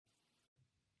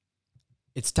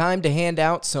It's time to hand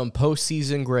out some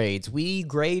postseason grades. We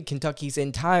grade Kentucky's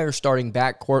entire starting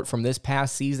backcourt from this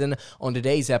past season on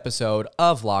today's episode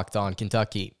of Locked On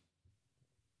Kentucky.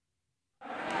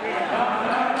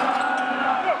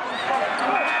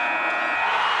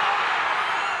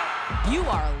 You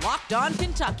are Locked On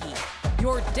Kentucky,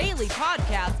 your daily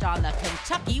podcast on the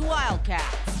Kentucky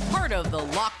Wildcats, part of the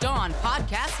Locked On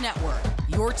Podcast Network,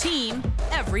 your team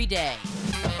every day.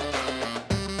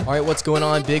 All right, what's going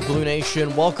on, Big Blue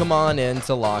Nation? Welcome on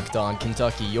into Locked On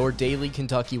Kentucky, your daily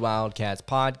Kentucky Wildcats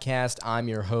podcast. I'm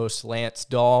your host, Lance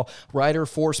Dahl, writer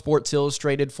for Sports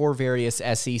Illustrated for various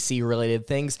SEC-related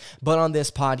things. But on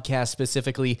this podcast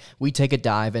specifically, we take a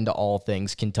dive into all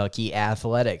things Kentucky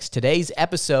athletics. Today's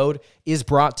episode is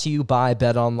brought to you by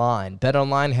BetOnline.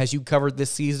 BetOnline has you covered this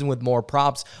season with more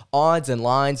props, odds, and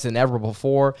lines than ever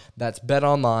before. That's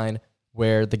BetOnline,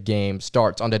 where the game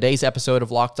starts. On today's episode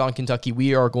of Locked On Kentucky,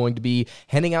 we are going to be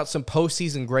handing out some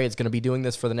postseason grades. Going to be doing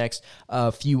this for the next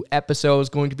few episodes.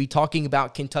 Going to be talking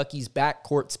about Kentucky's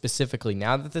backcourt specifically.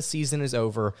 Now that the season is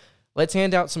over, let's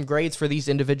hand out some grades for these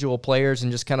individual players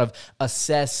and just kind of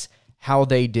assess how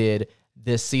they did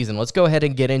this season. Let's go ahead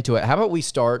and get into it. How about we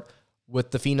start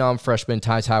with the phenom freshman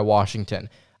Ty Ty Washington?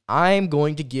 I'm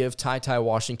going to give Ty Ty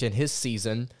Washington his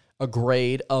season a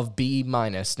grade of B-.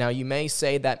 Now, you may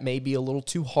say that may be a little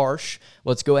too harsh.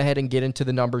 Let's go ahead and get into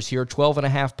the numbers here.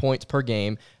 12.5 points per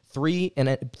game,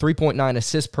 3.9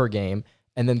 assists per game,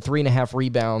 and then 3.5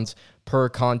 rebounds per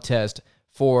contest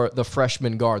for the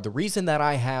freshman guard. The reason that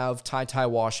I have Ty Ty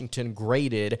Washington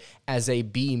graded as a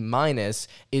B-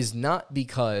 is not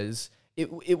because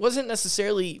it wasn't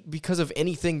necessarily because of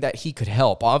anything that he could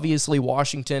help. Obviously,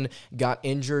 Washington got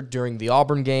injured during the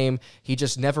Auburn game. He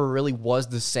just never really was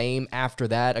the same after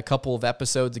that. A couple of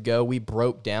episodes ago, we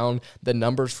broke down the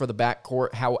numbers for the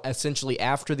backcourt, how essentially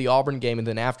after the Auburn game and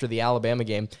then after the Alabama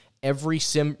game, every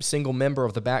single member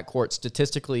of the backcourt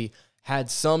statistically had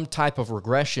some type of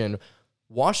regression.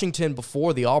 Washington,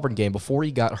 before the Auburn game, before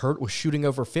he got hurt, was shooting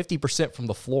over 50% from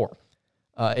the floor.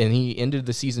 And he ended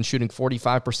the season shooting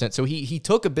 45%. So he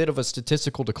took a bit of a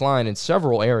statistical decline in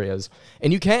several areas.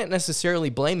 And you can't necessarily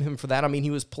blame him for that. I mean,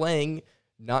 he wasn't playing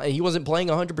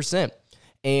 100%.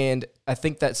 And I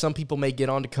think that some people may get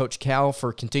on to Coach Cal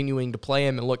for continuing to play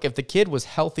him. And look, if the kid was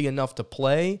healthy enough to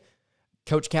play,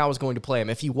 Coach Cal was going to play him.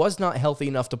 If he was not healthy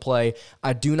enough to play,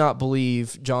 I do not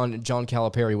believe John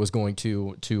Calipari was going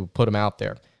to put him out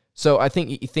there. So I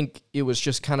think it was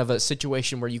just kind of a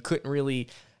situation where you couldn't really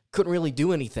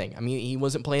do anything. I mean, he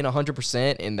wasn't playing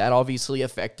 100%, and that obviously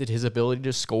affected his ability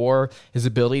to score, his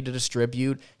ability to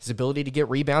distribute, his ability to get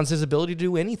rebounds, his ability to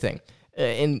do anything.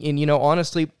 And you know,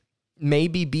 honestly,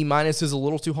 maybe B- is a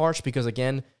little too harsh because,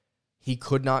 again, he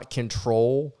could not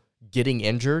control getting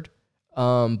injured.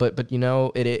 But you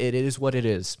know, it is what it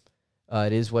is.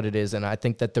 It is what it is, and I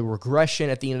think that the regression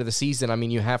at the end of the season, I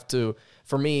mean, you have to,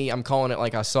 for me, I'm calling it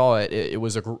like I saw it. It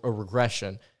was a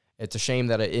regression. It's a shame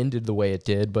that it ended the way it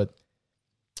did, but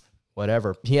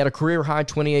whatever. He had a career-high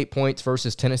 28 points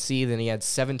versus Tennessee. Then he had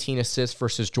 17 assists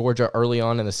versus Georgia early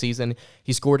on in the season.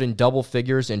 He scored in double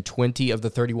figures in 20 of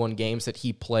the 31 games that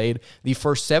he played. The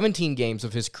first 17 games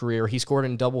of his career, he scored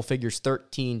in double figures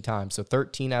 13 times, so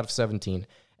 13 out of 17.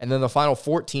 And then the final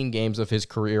 14 games of his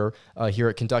career here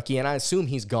at Kentucky, and I assume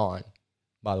he's gone,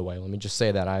 by the way. Let me just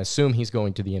say that. I assume he's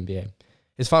going to the NBA.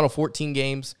 His final 14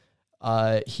 games,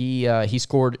 he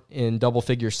scored in double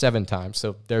figures 7 times.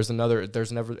 So there's another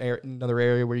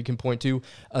area where you can point to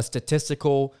a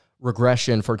statistical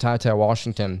regression for Ty Ty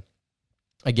Washington.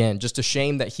 Again, just a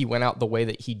shame that he went out the way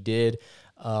that he did.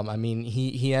 I mean,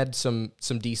 he had some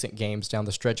decent games down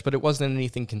the stretch, but it wasn't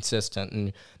anything consistent,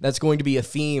 and that's going to be a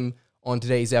theme on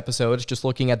today's episode. It's just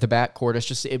looking at the backcourt. It's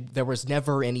just there was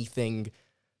never anything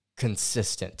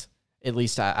consistent. At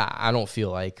least I don't feel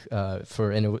like,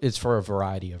 it's for a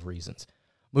variety of reasons.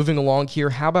 Moving along here,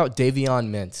 how about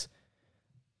Davion Mintz?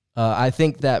 I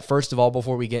think that, first of all,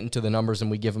 before we get into the numbers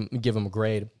and we give him a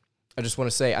grade, I just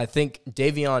want to say I think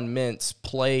Davion Mintz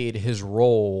played his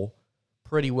role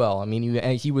pretty well. I mean,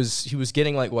 he was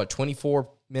getting 24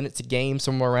 minutes a game,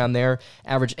 somewhere around there,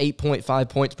 averaged 8.5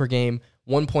 points per game,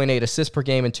 1.8 assists per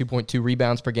game, and 2.2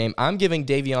 rebounds per game. I'm giving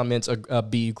Davion Mintz a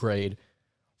B grade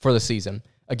for the season.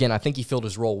 Again, I think he filled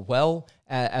his role well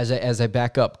as a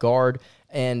backup guard.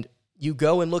 And you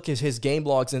go and look at his game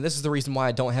logs, and this is the reason why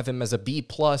I don't have him as a B+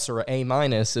 or an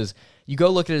A-, is you go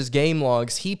look at his game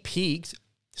logs,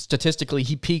 statistically,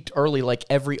 he peaked early like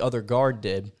every other guard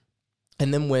did.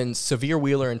 And then when Sahvir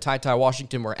Wheeler and Ty Ty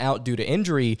Washington were out due to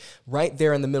injury right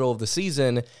there in the middle of the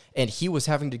season, and he was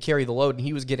having to carry the load and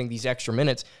he was getting these extra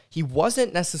minutes, he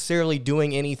wasn't necessarily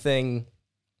doing anything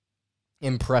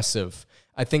impressive.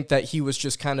 I think that he was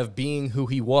just kind of being who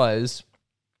he was,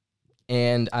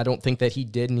 and I don't think that he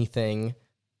did anything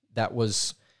that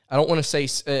was, I don't want to say,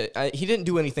 he didn't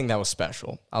do anything that was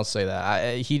special. I'll say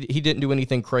that. He didn't do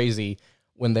anything crazy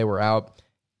when they were out.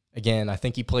 Again, I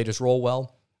think he played his role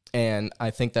well, and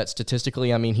I think that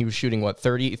statistically, I mean, he was shooting,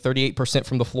 38%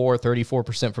 from the floor,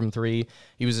 34% from three.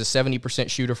 He was a 70%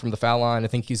 shooter from the foul line. I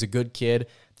think he's a good kid.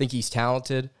 I think he's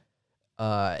talented.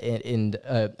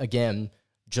 Again,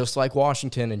 just like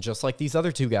Washington and just like these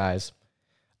other two guys,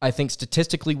 I think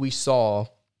statistically we saw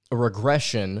a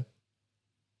regression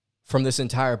from this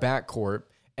entire backcourt,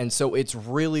 and so it's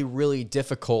really, really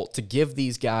difficult to give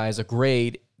these guys a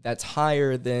grade that's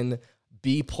higher than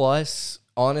B+,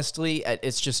 honestly.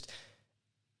 It's just,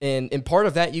 and part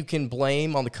of that you can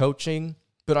blame on the coaching,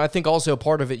 but I think also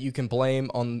part of it you can blame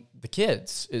on the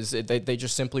kids, is they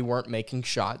just simply weren't making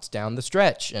shots down the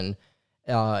stretch, and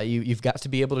you've got to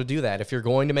be able to do that. If you're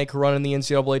going to make a run in the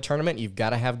NCAA tournament, you've got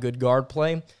to have good guard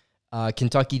play.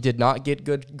 Kentucky did not get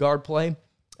good guard play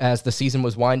as the season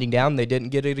was winding down. They didn't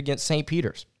get it against St.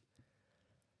 Peter's.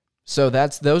 So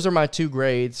those are my two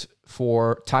grades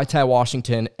for Ty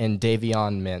Washington and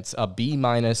Davion Mintz, a B-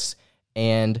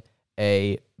 and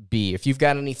a B. If you've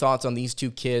got any thoughts on these two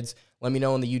kids, let me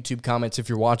know in the YouTube comments. If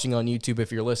you're watching on YouTube,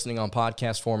 if you're listening on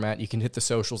podcast format, you can hit the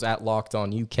socials at Locked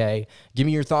On UK. Give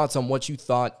me your thoughts on what you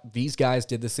thought these guys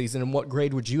did this season and what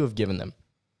grade would you have given them.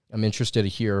 I'm interested to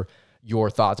hear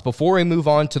your thoughts. Before we move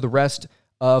on to the rest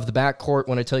of the backcourt, I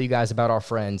want to tell you guys about our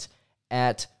friends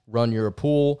at Run Your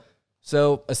Pool.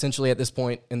 So essentially at this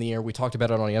point in the year, we talked about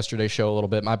it on yesterday's show a little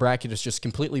bit. My bracket is just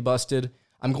completely busted.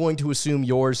 I'm going to assume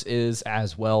yours is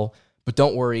as well, but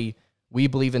don't worry. We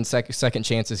believe in second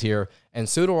chances here, and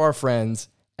so do our friends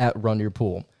at Run Your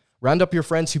Pool. Round up your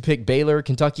friends who pick Baylor,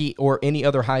 Kentucky, or any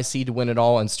other high seed to win it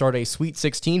all and start a Sweet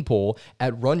 16 pool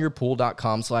at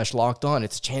runyourpool.com/lockedon.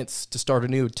 It's a chance to start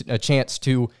a chance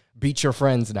to beat your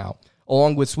friends now.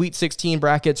 Along with Sweet 16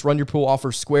 brackets, Run Your Pool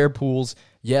offers square pools,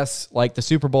 yes, like the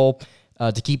Super Bowl,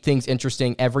 to keep things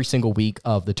interesting every single week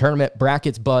of the tournament.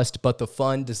 Brackets bust, but the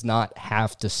fun does not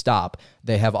have to stop.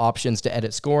 They have options to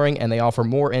edit scoring, and they offer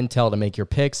more intel to make your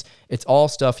picks. It's all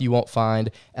stuff you won't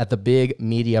find at the big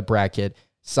media bracket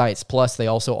sites. Plus, they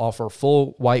also offer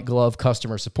full white glove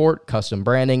customer support, custom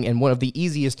branding, and one of the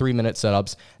easiest 3-minute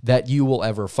setups that you will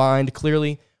ever find.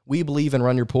 Clearly, we believe in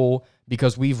Run Your Pool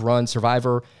because we've run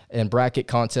Survivor and bracket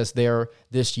contests there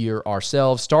this year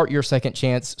ourselves. Start your second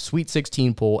chance Sweet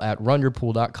 16 pool at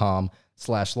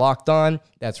runyourpool.com/lockedon.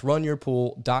 That's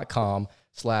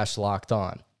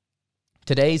runyourpool.com/lockedon.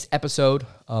 Today's episode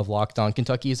of Locked On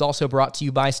Kentucky is also brought to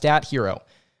you by Stat Hero.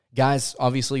 Guys,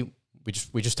 obviously,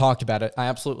 we just talked about it. I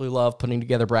absolutely love putting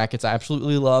together brackets. I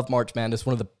absolutely love March Madness,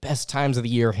 one of the best times of the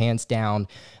year, hands down.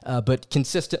 But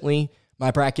consistently,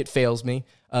 my bracket fails me.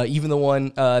 Even the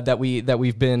one that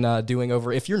we've been doing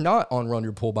over. If you're not on Run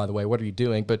Your Pool, by the way, what are you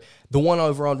doing? But the one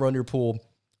over on Run Your Pool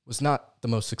was not the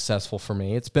most successful for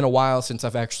me. It's been a while since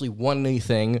I've actually won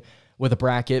anything with a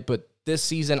bracket, but this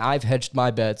season I've hedged my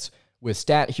bets with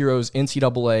Stat Hero's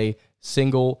NCAA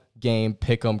single game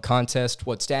pick'em contest.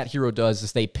 What Stat Hero does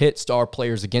is they pit star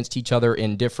players against each other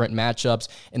in different matchups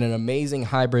in an amazing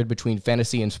hybrid between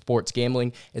fantasy and sports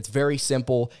gambling. It's very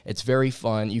simple. It's very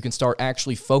fun. You can start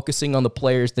actually focusing on the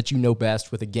players that you know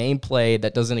best with a gameplay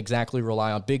that doesn't exactly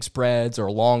rely on big spreads or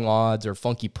long odds or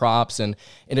funky props. And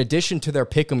in addition to their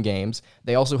pick'em games,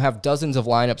 they also have dozens of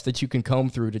lineups that you can comb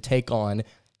through to take on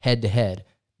head to head.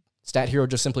 Stat Hero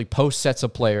just simply posts sets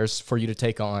of players for you to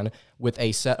take on with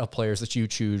a set of players that you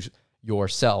choose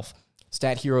yourself.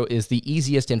 Stat Hero is the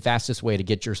easiest and fastest way to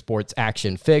get your sports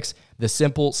action fix. The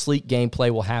simple, sleek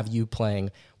gameplay will have you playing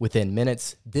within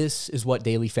minutes. This is what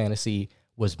daily fantasy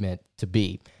was meant to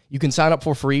be. You can sign up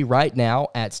for free right now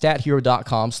at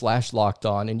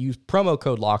stathero.com/lockedon and use promo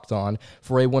code LOCKEDON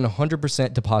for a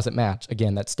 100% deposit match.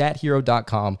 Again, that's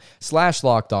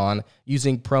stathero.com/lockedon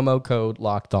using promo code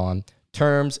LOCKEDON.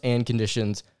 Terms and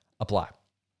conditions apply.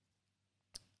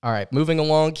 All right, moving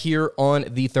along here on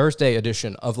the Thursday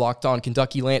edition of Locked On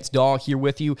Kentucky. Lance Daw here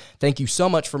with you. Thank you so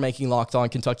much for making Locked On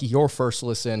Kentucky your first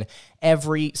listen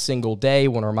every single day. I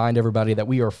want to remind everybody that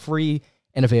we are free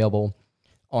and available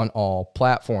on all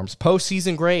platforms.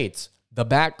 Postseason grades, the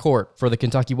backcourt for the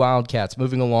Kentucky Wildcats.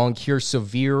 Moving along here,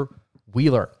 Sahvir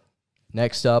Wheeler.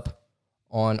 Next up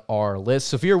on our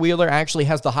list, Sahvir Wheeler actually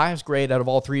has the highest grade out of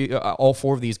all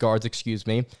four of these guards,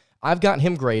 I've got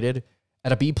him graded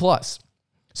at a B+.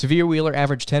 Sahvir Wheeler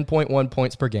averaged 10.1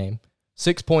 points per game,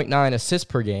 6.9 assists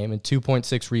per game, and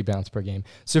 2.6 rebounds per game.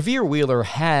 Sahvir Wheeler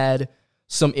had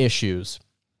some issues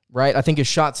right? I think his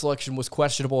shot selection was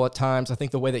questionable at times. I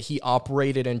think the way that he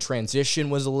operated in transition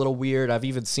was a little weird. I've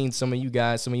even seen some of you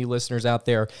guys, some of you listeners out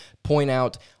there point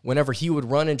out whenever he would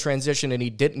run in transition and he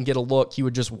didn't get a look, he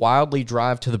would just wildly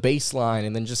drive to the baseline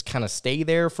and then just kind of stay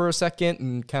there for a second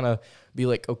and kind of be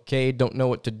like, okay, don't know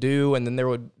what to do. And then there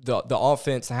would the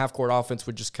offense, the half-court offense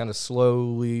would just kind of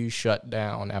slowly shut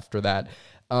down after that.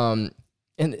 And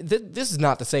this is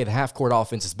not to say the half-court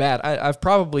offense is bad. I've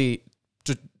probably...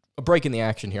 a break in the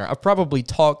action here. I've probably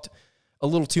talked a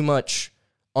little too much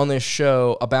on this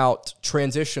show about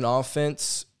transition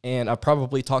offense, and I've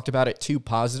probably talked about it too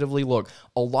positively. Look,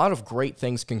 a lot of great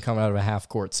things can come out of a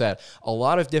half-court set. A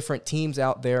lot of different teams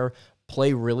out there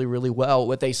play really, really well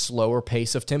with a slower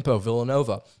pace of tempo.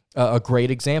 Villanova, a great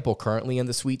example, currently in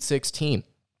the Sweet 16.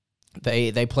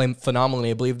 They play phenomenally.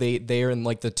 I believe they are in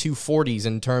like the 240s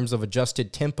in terms of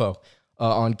adjusted tempo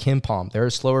on KenPom. They're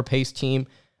a slower paced team.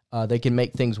 They can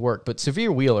make things work. But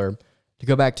Sahvir Wheeler, to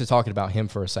go back to talking about him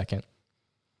for a second,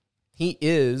 he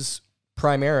is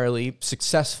primarily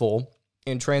successful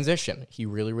in transition. He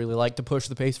really, really liked to push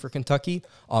the pace for Kentucky.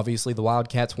 Obviously, the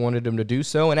Wildcats wanted him to do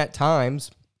so, and at times,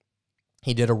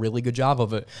 he did a really good job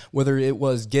of it, whether it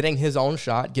was getting his own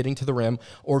shot, getting to the rim,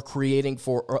 or creating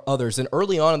for others. And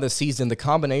early on in the season, the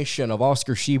combination of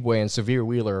Oscar Tshiebwe and Sahvir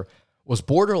Wheeler was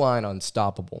borderline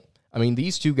unstoppable. I mean,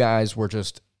 these two guys were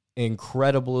just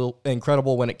incredible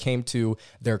when it came to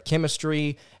their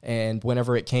chemistry, and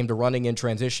whenever it came to running in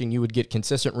transition, you would get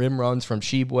consistent rim runs from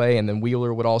Tshiebwe, and then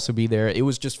Wheeler would also be there. It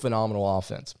was just phenomenal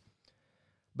offense.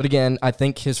 But again, I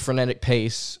think his frenetic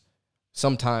pace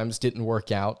sometimes didn't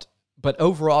work out. But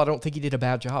overall, I don't think he did a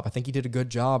bad job. I think he did a good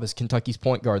job as Kentucky's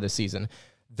point guard this season.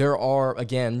 There are,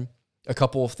 again, a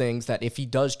couple of things that if he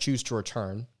does choose to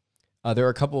return, there are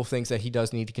a couple of things that he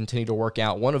does need to continue to work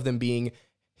out. One of them being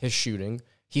his shooting.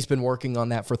 He's been working on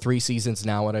that for 3 seasons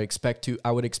now, and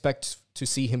I would expect to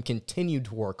see him continue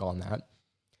to work on that.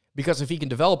 Because if he can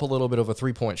develop a little bit of a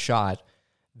three-point shot,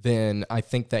 then I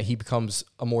think that he becomes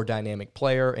a more dynamic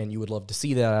player, and you would love to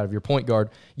see that out of your point guard.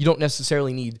 You don't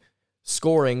necessarily need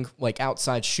scoring, like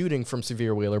outside shooting from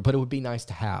Sahvir Wheeler, but it would be nice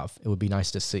to have. It would be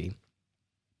nice to see.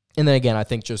 And then again, I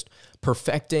think just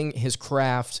perfecting his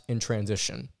craft in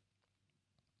transition.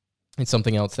 It's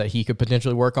something else that he could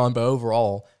potentially work on, but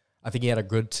overall, I think he had a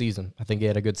good season.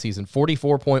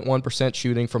 44.1%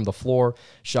 shooting from the floor,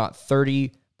 shot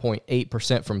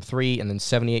 30.8% from three, and then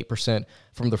 78%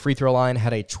 from the free throw line.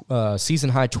 Had a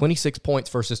season-high 26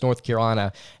 points versus North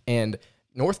Carolina, and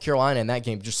North Carolina in that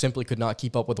game just simply could not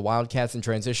keep up with the Wildcats in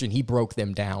transition. He broke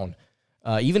them down.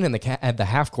 Even at the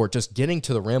half court, just getting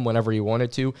to the rim whenever he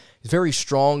wanted to. He's a very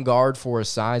strong guard for his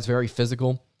size, very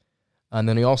physical. And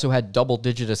then he also had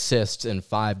double-digit assists in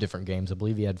 5 different games. I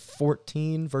believe he had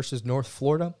 14 versus North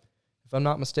Florida, if I'm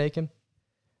not mistaken.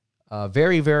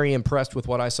 Very, very impressed with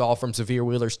what I saw from Sahvir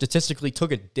Wheeler. Statistically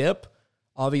took a dip,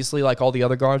 obviously, like all the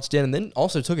other guards did, and then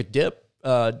also took a dip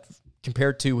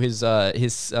compared to his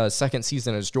second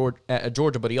season at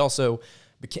Georgia, but he also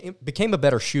became a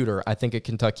better shooter, I think, at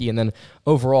Kentucky, and then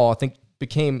overall, I think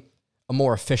became a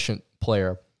more efficient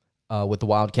player with the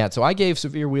Wildcats. So I gave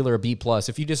Sahvir Wheeler a B+.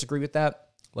 If you disagree with that,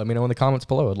 let me know in the comments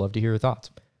below. I'd love to hear your thoughts.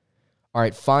 All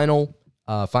right, final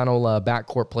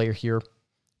backcourt player here,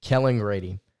 Kellan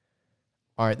Grady.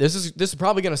 All right, this is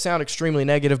probably going to sound extremely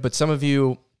negative, but some of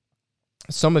you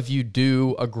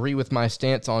do agree with my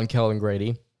stance on Kellan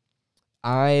Grady.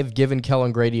 I've given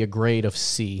Kellan Grady a grade of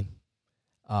C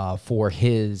for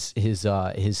his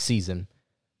season.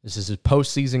 This is his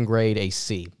postseason grade, a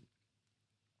C.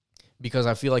 Because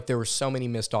I feel like there were so many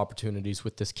missed opportunities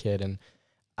with this kid, and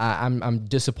I'm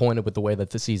disappointed with the way that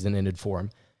the season ended for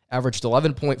him. Averaged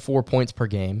 11.4 points per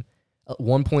game,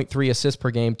 1.3 assists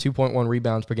per game, 2.1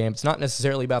 rebounds per game. It's not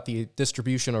necessarily about the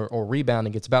distribution or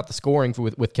rebounding. It's about the scoring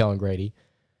with Kellan Grady.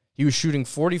 He was shooting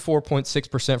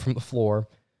 44.6% from the floor,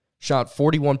 shot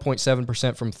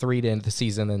 41.7% from three to end the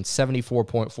season, and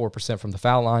 74.4% from the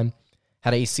foul line.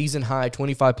 Had a season-high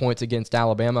 25 points against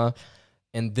Alabama,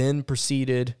 and then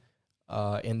proceeded,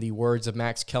 in the words of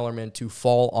Max Kellerman, to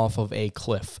fall off of a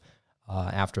cliff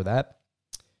after that.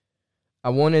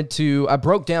 I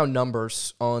broke down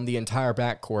numbers on the entire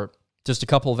backcourt just a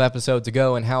couple of episodes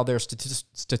ago, and how their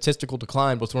statistical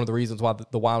decline was one of the reasons why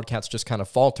the Wildcats just kind of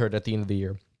faltered at the end of the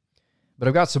year. But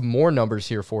I've got some more numbers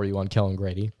here for you on Kellan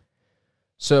Grady.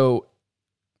 So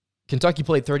Kentucky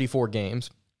played 34 games.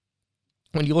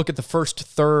 When you look at the first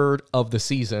third of the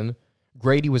season,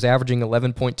 Grady was averaging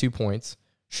 11.2 points,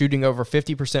 shooting over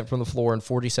 50% from the floor and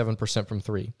 47% from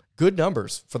three. Good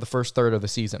numbers for the first third of the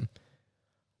season.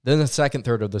 Then the second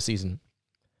third of the season,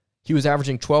 he was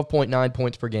averaging 12.9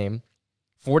 points per game,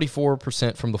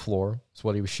 44% from the floor is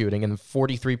what he was shooting, and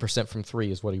 43% from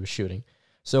three is what he was shooting.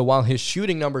 So while his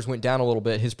shooting numbers went down a little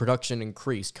bit, his production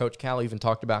increased. Coach Cal even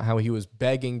talked about how he was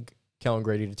begging Kellen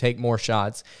Grady to take more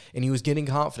shots, and he was getting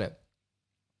confident.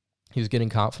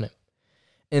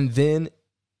 And then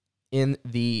in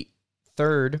the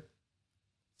third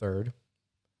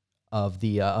of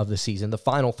the season, the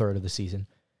final third of the season,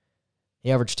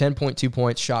 he averaged 10.2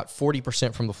 points, shot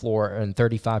 40% from the floor, and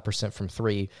 35% from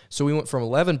three. So we went from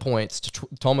 11 points to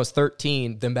almost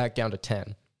 13, then back down to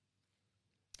 10.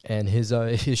 And his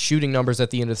shooting numbers at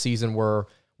the end of the season were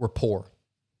poor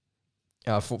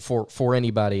for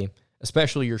anybody,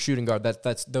 especially your shooting guard.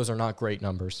 Those are not great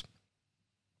numbers.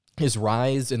 His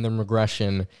rise and then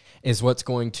regression is what's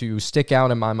going to stick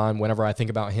out in my mind whenever I think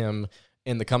about him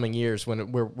in the coming years.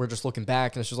 When we're just looking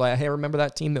back and it's just like, hey, remember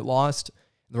that team that lost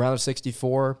in the round of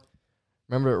 64?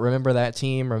 Remember that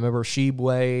team? Remember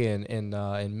Shibwe and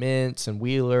Mintz and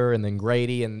Wheeler and then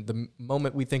Grady? And the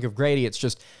moment we think of Grady, it's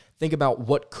just think about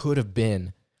what could have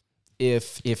been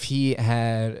if he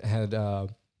had a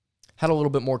little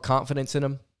bit more confidence in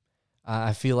him.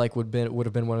 I feel like would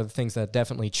have been one of the things that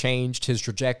definitely changed his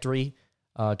trajectory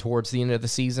towards the end of the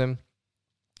season.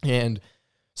 And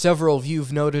several of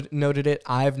you've noted it.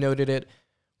 I've noted it.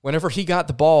 Whenever he got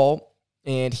the ball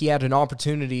and he had an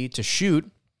opportunity to shoot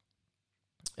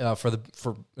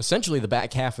for essentially the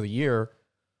back half of the year,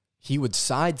 he would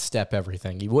sidestep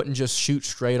everything. He wouldn't just shoot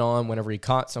straight on. Whenever he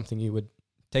caught something, he would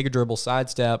take a dribble,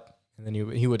 sidestep, and then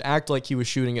he would act like he was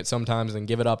shooting it sometimes and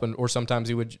give it up, or sometimes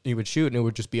he would shoot and it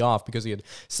would just be off because he had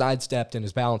sidestepped and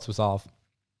his balance was off.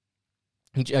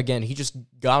 He just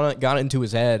got into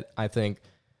his head, I think.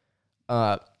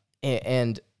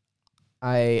 And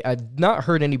I've not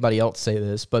heard anybody else say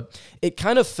this, but it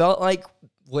kind of felt like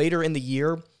later in the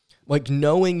year, like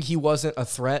knowing he wasn't a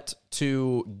threat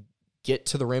to get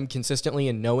to the rim consistently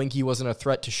and knowing he wasn't a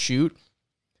threat to shoot,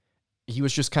 he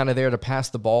was just kind of there to pass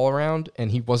the ball around,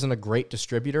 and he wasn't a great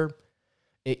distributor.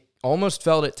 It almost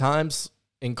felt at times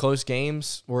in close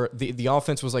games where the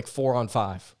offense was like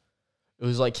 4-on-5. It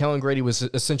was like Kellen Grady was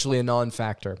essentially a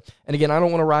non-factor. And again, I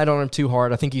don't want to ride on him too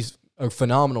hard. I think he's a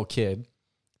phenomenal kid.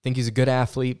 I think he's a good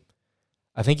athlete.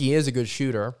 I think he is a good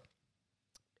shooter.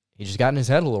 He just got in his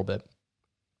head a little bit.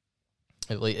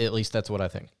 At least that's what I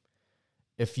think.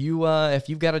 If you've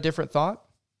got a different thought,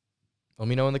 let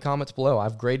me know in the comments below.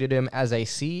 I've graded him as a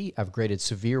C. I've graded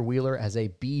Severe Wheeler as a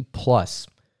B+. All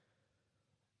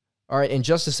right, in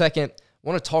just a second, I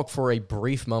want to talk for a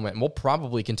brief moment, and we'll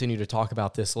probably continue to talk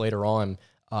about this later on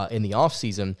in the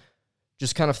offseason.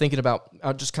 Just kind of thinking about,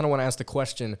 I just kind of want to ask the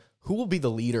question, who will be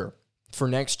the leader for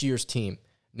next year's team?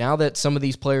 Now that some of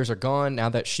these players are gone, now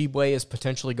that Shibwe is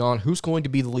potentially gone, who's going to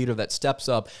be the leader that steps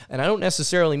up? And I don't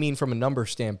necessarily mean from a number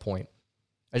standpoint.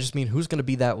 I just mean who's going to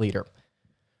be that leader.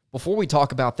 Before we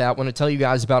talk about that, I want to tell you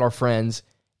guys about our friends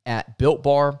at Built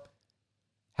Bar.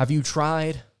 Have you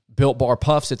tried Built Bar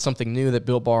Puffs? It's something new that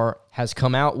Built Bar has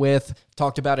come out with.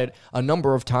 Talked about it a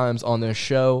number of times on this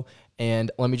show,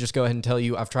 and let me just go ahead and tell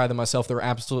you, I've tried them myself. They're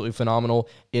absolutely phenomenal.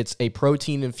 It's a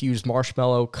protein-infused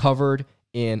marshmallow covered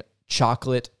in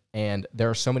chocolate, and there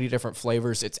are so many different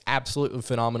flavors. It's absolutely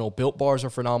phenomenal. Built Bars are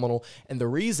phenomenal, and the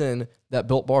reason that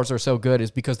Built Bars are so good is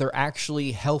because they're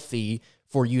actually healthy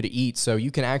for you to eat. So you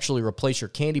can actually replace your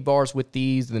candy bars with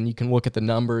these, then you can look at the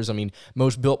numbers. I mean,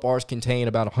 most Built Bars contain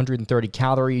about 130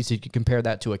 calories. You can compare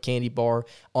that to a candy bar.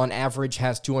 On average,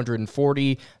 has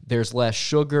 240. There's less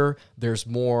sugar. There's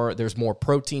more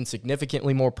protein,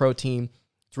 significantly more protein.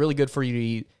 It's really good for you to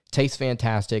eat. Tastes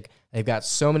fantastic. They've got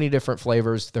so many different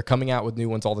flavors. They're coming out with new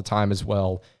ones all the time as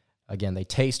well. Again, they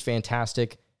taste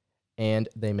fantastic, and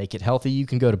they make it healthy. You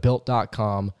can go to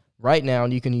Built.com right now,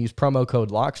 and you can use promo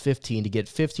code LOCK15 to get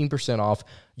 15% off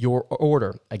your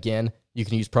order. Again, you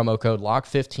can use promo code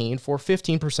LOCK15 for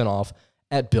 15% off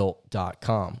at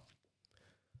Built.com.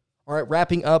 All right,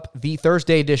 wrapping up the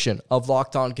Thursday edition of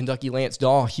Locked On Kentucky. Lance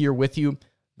Dahl here with you.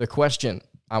 The question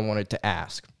I wanted to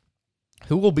ask,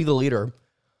 who will be the leader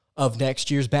of next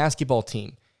year's basketball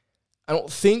team? I don't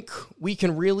think we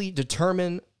can really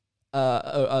determine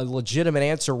a legitimate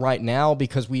answer right now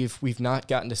because we've not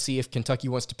gotten to see if Kentucky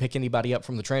wants to pick anybody up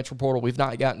from the transfer portal. We've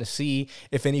not gotten to see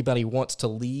if anybody wants to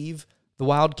leave the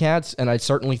Wildcats, and I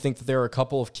certainly think that there are a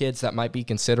couple of kids that might be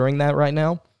considering that right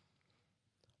now.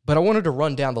 But I wanted to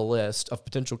run down the list of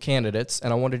potential candidates,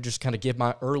 and I wanted to just kind of give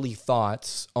my early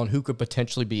thoughts on who could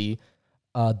potentially be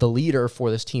the leader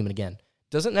for this team. And again,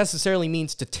 doesn't necessarily mean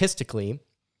statistically.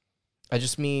 I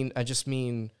just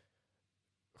mean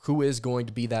who is going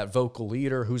to be that vocal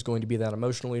leader, who's going to be that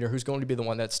emotional leader, who's going to be the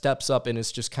one that steps up and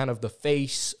is just kind of the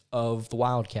face of the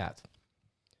Wildcats.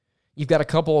 you've got a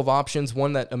couple of options.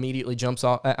 One that immediately jumps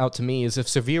out to me is if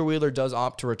Sahvir Wheeler does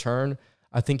opt to return,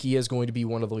 I think he is going to be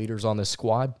one of the leaders on this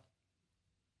squad.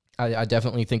 I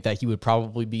definitely think that he would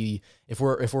probably be, if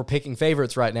we're picking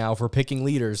favorites right now, if we're picking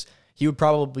leaders, he would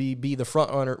probably be the front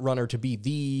runner to be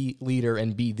the leader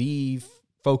and be the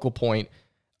focal point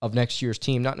of next year's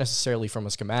team, not necessarily from a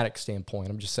schematic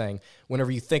standpoint. I'm just saying, whenever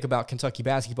you think about Kentucky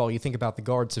basketball, you think about the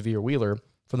guard Sahvir Wheeler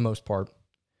for the most part.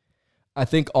 I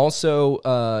think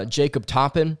also Jacob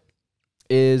Toppin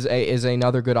is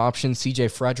another good option. CJ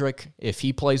Frederick, if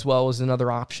he plays well, is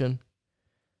another option.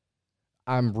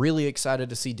 I'm really excited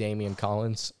to see Damian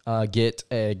Collins get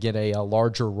a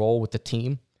larger role with the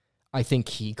team. I think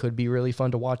he could be really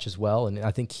fun to watch as well, and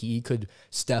I think he could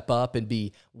step up and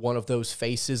be one of those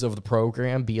faces of the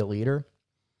program, be a leader.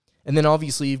 And then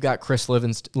obviously you've got Chris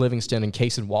Livingston and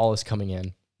Cason Wallace coming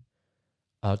in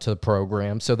to the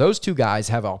program. So those two guys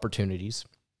have opportunities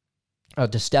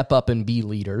to step up and be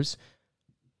leaders.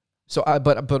 So,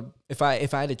 but if I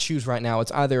had to choose right now,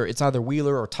 it's either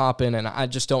Wheeler or Toppin, and I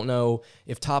just don't know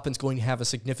if Toppin's going to have a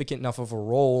significant enough of a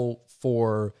role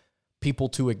for people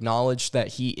to acknowledge that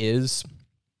he is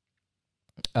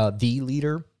the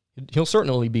leader. He'll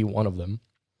certainly be one of them.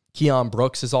 Keon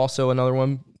Brooks is also another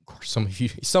one. Of course,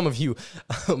 some of you,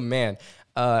 oh man,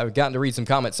 I've gotten to read some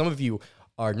comments. Some of you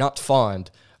are not fond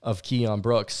of Keon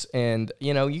Brooks, and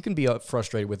you can be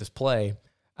frustrated with his play.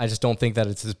 I just don't think that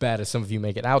it's as bad as some of you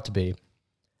make it out to be.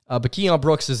 But Keon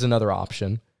Brooks is another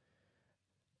option.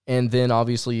 And then,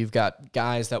 obviously, you've got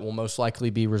guys that will most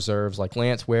likely be reserves like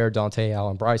Lance Ware, Dante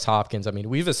Allen, Bryce Hopkins. I mean,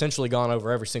 we've essentially gone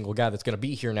over every single guy that's going to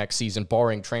be here next season,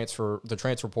 barring the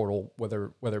transfer portal,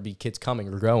 whether it be kids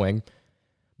coming or going.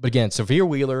 But again, Sahvir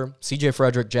Wheeler, CJ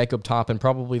Frederick, Jacob Toppin,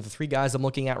 probably the three guys I'm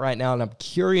looking at right now, and I'm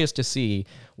curious to see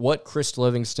what Chris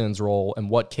Livingston's role and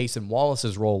what Cason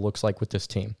Wallace's role looks like with this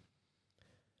team.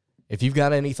 If you've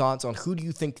got any thoughts on who do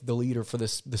you think the leader for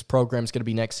this program is going to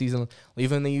be next season,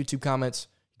 leave them in the YouTube comments.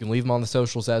 You can leave them on the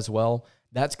socials as well.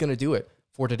 That's going to do it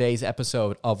for today's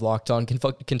episode of Locked On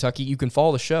Kentucky. You can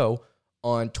follow the show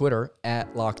on Twitter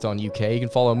at Locked On UK. You can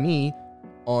follow me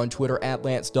on Twitter at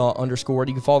 @LanceDaw_.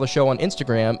 You can follow the show on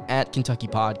Instagram at Kentucky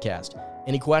Podcast.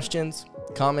 Any questions,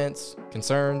 comments,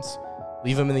 concerns,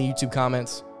 leave them in the YouTube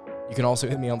comments. You can also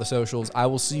hit me on the socials. I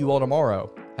will see you all tomorrow.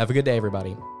 Have a good day,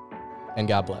 everybody, and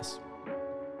God bless.